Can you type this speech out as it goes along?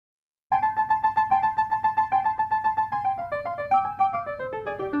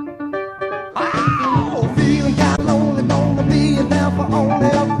Oh, feeling kinda lonely, gonna be down for only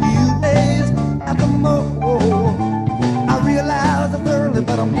a few days at the most. I realize it's early,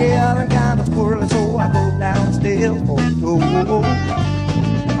 but I'm getting kinda squirrely, so I go downstairs for a tour.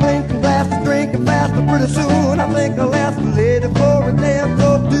 Drinking faster, pretty soon I think I'll ask the lady for a dance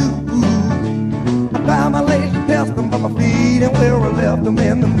or two. I found my lazy pest them by my feet, and where I left them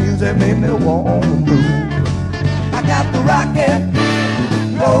in the music made me want to move. I got the rockin',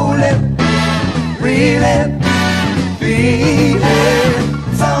 rollin', reelin', feelin',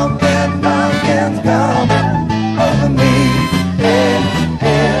 something pumpkin's coming over me. Yeah,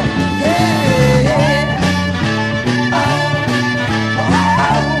 yeah, yeah, yeah.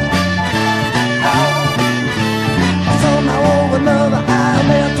 Another I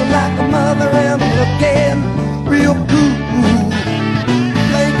met her like a mother and looking real cool,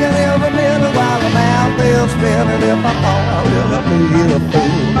 blinking every minute while I'm out there spinning. If I thought I would be a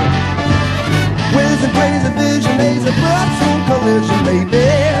fool, whizzing crazy vision, lazy breath, soon collision, baby,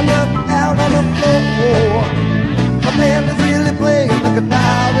 end up out on the floor. My band is really playing, the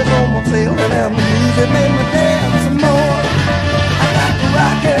guitar is almost sailing, and the music made me dance some more. I got the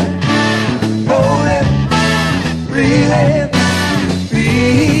rockin', rollin', reelin',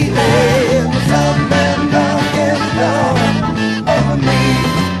 feeling something pumpkin's coming over me.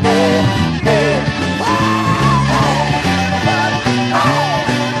 Yeah, yeah.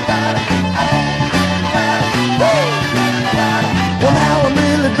 Well, now I'm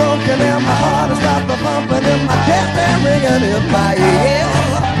really drunk and my heart is stopped pumping and my chest is ringing in my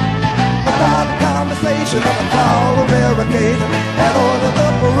ears. I start a conversation of a call of verification and ordered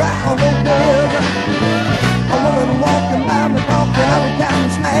up around the world. A woman walking by me talking, I'm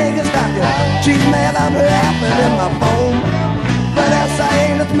counting snag and stocking. She's mad I'm laughing in my phone, but as I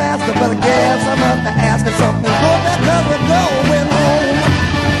ain't its master, but I guess I'm